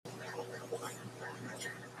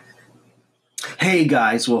Hey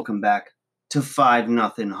guys, welcome back to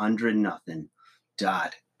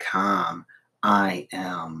 5nothing100nothing.com. I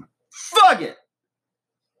am Fuck-It!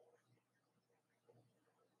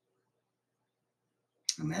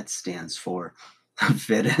 And that stands for the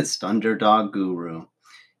fittest underdog guru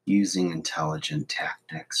using intelligent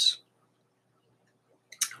tactics.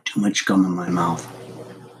 Too much gum in my mouth.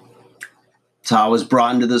 That's how I was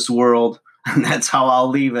brought into this world, and that's how I'll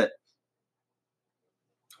leave it.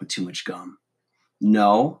 With too much gum.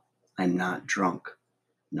 No, I'm not drunk.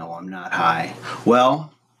 No, I'm not high.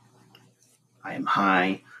 Well, I am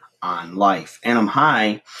high on life, and I'm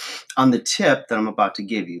high on the tip that I'm about to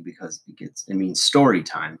give you because it means story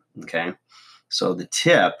time. Okay, so the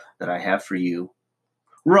tip that I have for you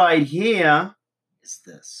right here is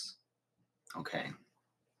this. Okay,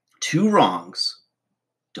 2 wrongs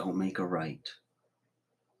don't make a right,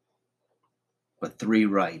 but 2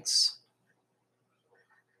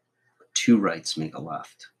 rights make a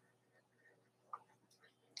left.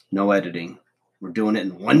 No editing. We're doing it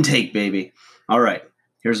in one take, baby. All right,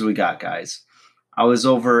 here's what we got, guys. I was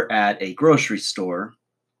over at a grocery store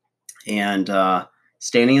and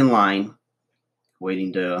standing in line,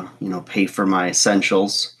 waiting to, pay for my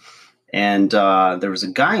essentials. And there was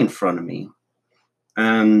a guy in front of me.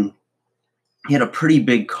 He had a pretty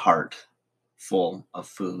big cart full of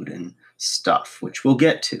food and stuff, which we'll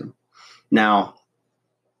get to. Now,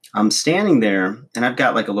 I'm standing there and I've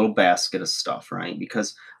got like a little basket of stuff, right?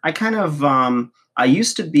 Because I kind of, I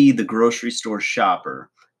used to be the grocery store shopper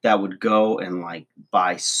that would go and like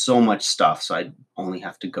buy so much stuff. So I'd only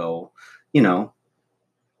have to go,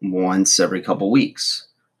 once every couple weeks.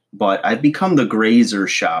 But I've become the grazer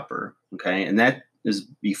shopper. Okay. And that is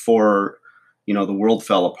before, the world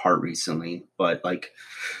fell apart recently. But like,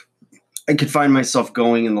 I could find myself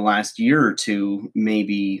going in the last year or two,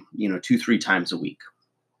 maybe, 2-3 times a week.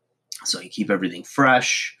 So you keep everything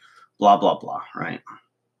fresh, blah, blah, blah, right?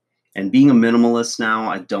 And being a minimalist now,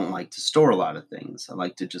 I don't like to store a lot of things. I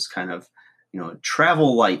like to just kind of,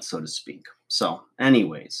 travel light, so to speak. So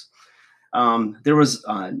anyways, there was,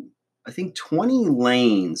 I think 20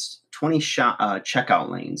 lanes, 20 checkout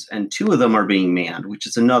lanes, and 2 of them are being manned, which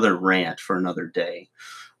is another rant for another day.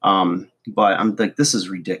 But I'm like, this is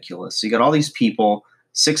ridiculous. So you got all these people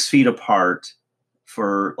 6 feet apart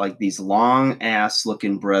for like these long ass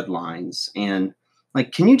looking bread lines. And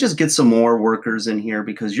like, can you just get some more workers in here?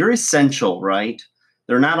 Because you're essential, right?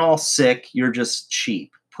 They're not all sick. You're just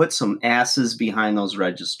cheap. Put some asses behind those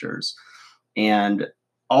registers. And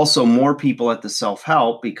also more people at the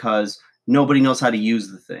self-help because nobody knows how to use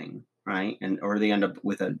the thing, right? Or they end up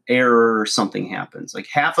with an error or something happens. Like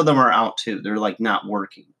half of them are out too. They're like not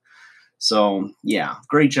working. So yeah,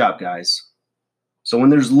 great job, guys. So when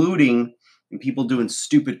there's looting and people doing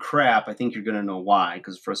stupid crap, I think you're going to know why,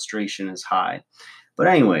 because frustration is high. But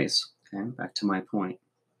anyways, okay, back to my point.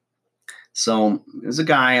 So there's a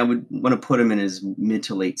guy, I would want to put him in his mid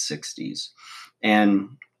to late 60s.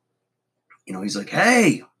 And, he's like,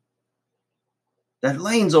 hey, that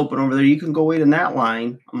lane's open over there. You can go wait in that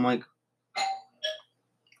line. I'm like,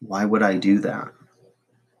 why would I do that?